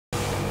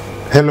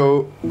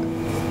Hello,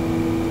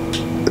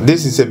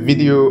 this is a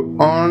video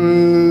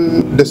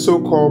on the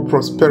so-called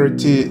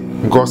prosperity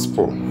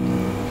gospel.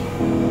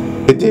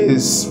 It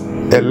is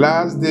a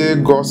last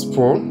day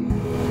gospel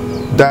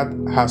that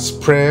has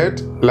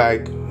spread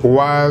like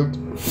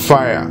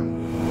wildfire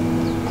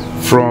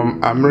from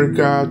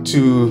America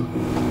to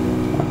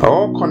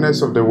all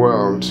corners of the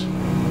world.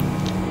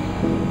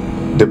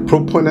 The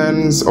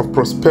proponents of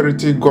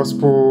prosperity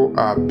gospel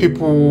are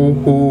people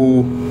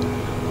who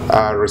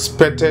are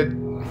respected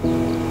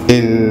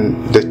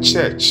in the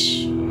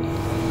church.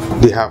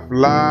 They have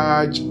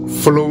large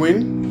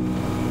following.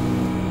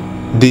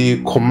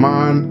 They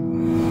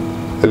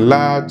command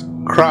large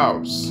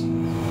crowds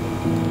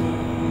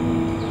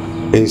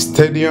in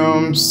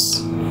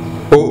stadiums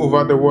all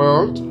over the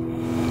world,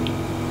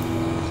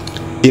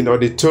 in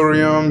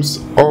auditoriums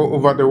all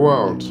over the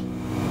world.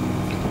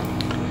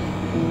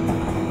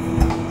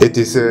 It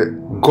is a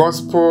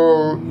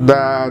gospel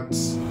that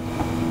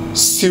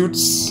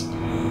suits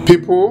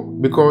people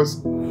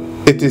because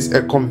it is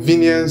a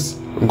convenience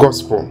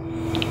gospel.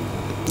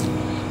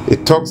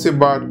 It talks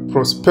about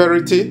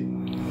prosperity.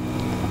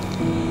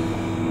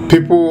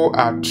 People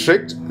are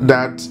tricked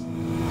that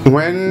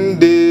when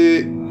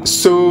they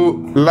sow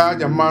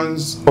large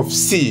amounts of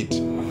seed,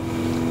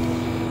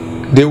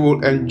 they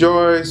will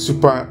enjoy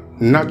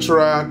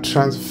supernatural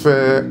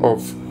transfer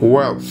of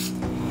wealth.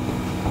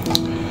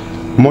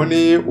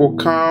 Money will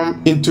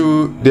come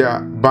into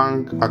their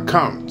bank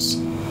accounts.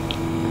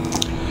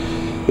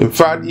 In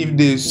fact, if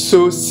they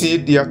sow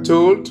seed, they are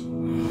told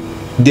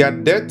their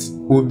debt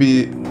will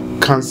be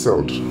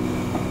cancelled.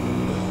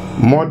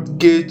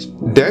 Mortgage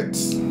debt,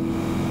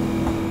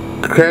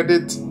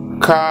 credit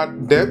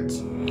card debt,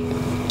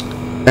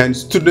 and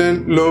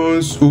student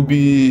loans will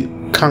be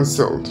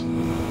cancelled.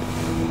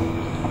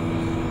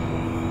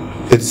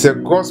 It's a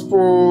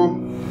gospel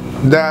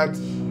that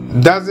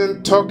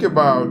doesn't talk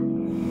about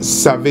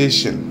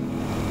salvation.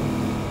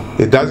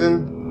 It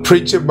doesn't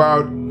preach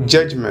about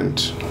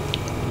judgment.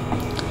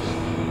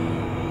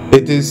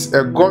 It is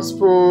a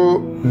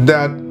gospel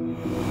that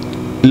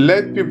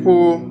let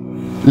people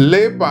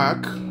lay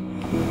back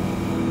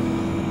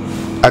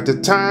at a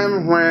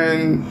time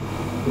when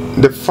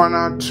the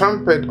final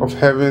trumpet of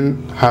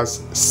heaven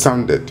has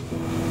sounded.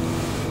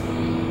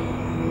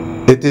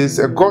 It is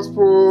a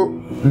gospel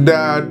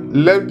that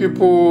let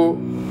people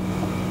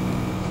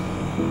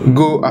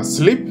go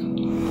asleep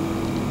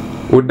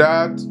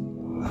without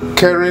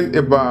caring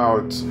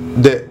about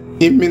the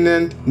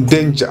imminent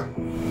danger.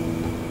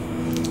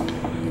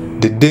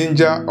 The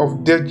danger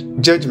of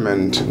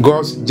judgment,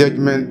 God's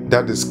judgment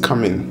that is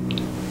coming.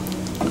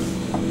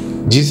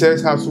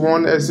 Jesus has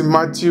warned us in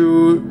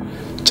Matthew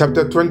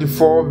chapter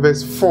 24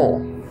 verse 4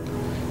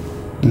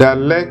 that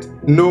let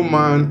no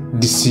man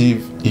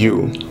deceive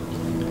you.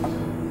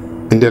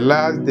 In the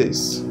last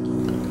days,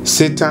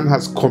 Satan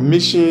has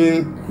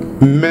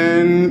commissioned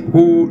men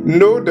who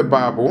know the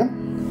Bible,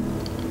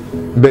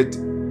 but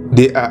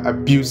they are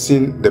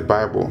abusing the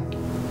Bible.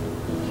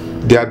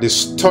 They are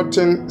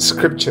distorting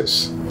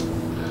scriptures.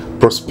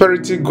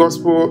 Prosperity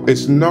gospel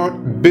is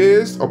not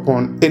based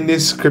upon any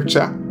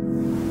scripture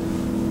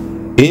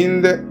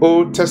in the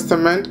Old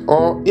Testament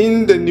or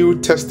in the New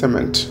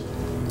Testament.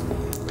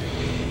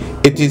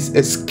 It is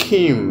a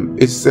scheme,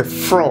 it's a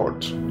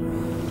fraud.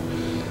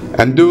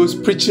 And those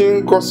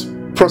preaching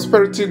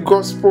prosperity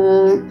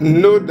gospel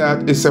know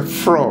that it's a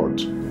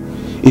fraud.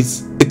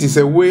 It is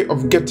a way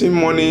of getting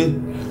money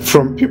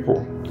from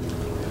people.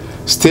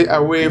 Stay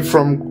away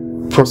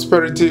from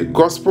prosperity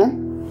gospel.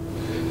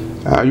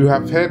 You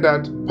have heard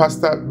that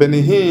Pastor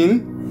Benny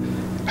Hinn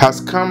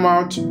has come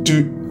out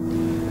to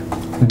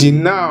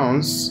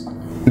denounce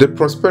the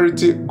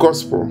prosperity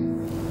gospel.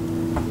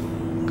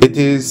 It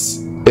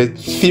is a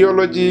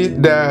theology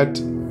that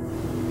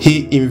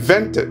he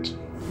invented.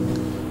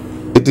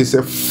 It is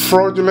a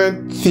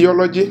fraudulent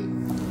theology.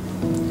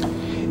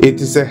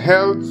 It is a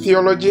hell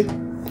theology.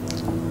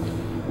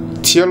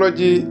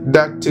 Theology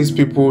that takes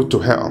people to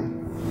hell.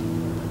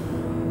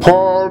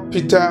 Paul,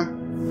 Peter,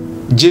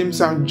 James,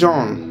 and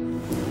John,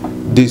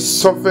 they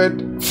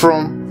suffered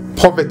from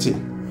poverty.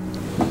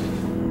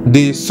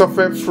 They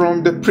suffered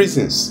from the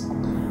prisons.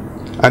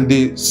 And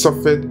they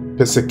suffered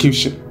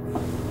persecution.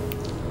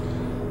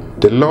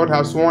 The Lord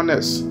has warned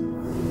us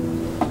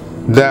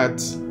that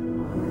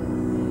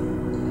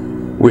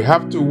we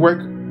have to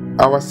work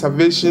our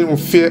salvation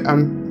with fear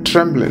and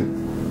trembling.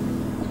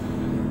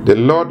 The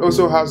Lord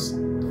also has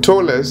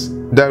told us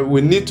that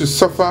we need to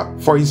suffer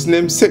for His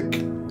name's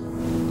sake.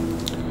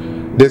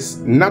 There's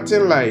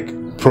nothing like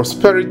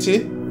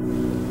prosperity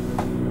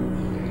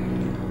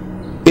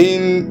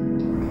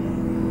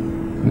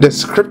in the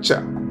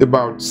scripture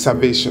about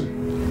salvation.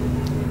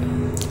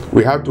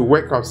 We have to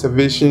work our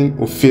salvation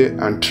with fear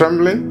and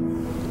trembling.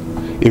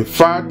 In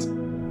fact,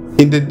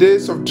 in the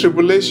days of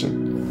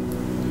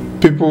tribulation,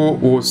 people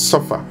will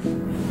suffer.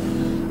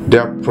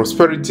 Their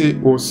prosperity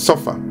will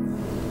suffer.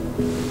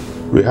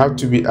 We have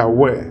to be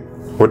aware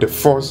of the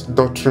false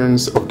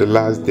doctrines of the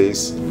last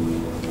days,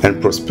 and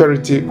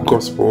prosperity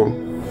gospel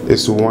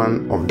is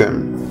one of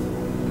them.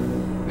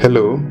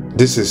 Hello,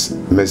 this is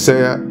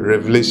Messiah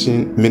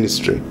Revelation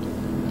Ministry.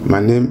 My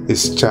name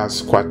is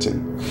Charles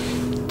Quatin.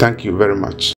 Thank you very much.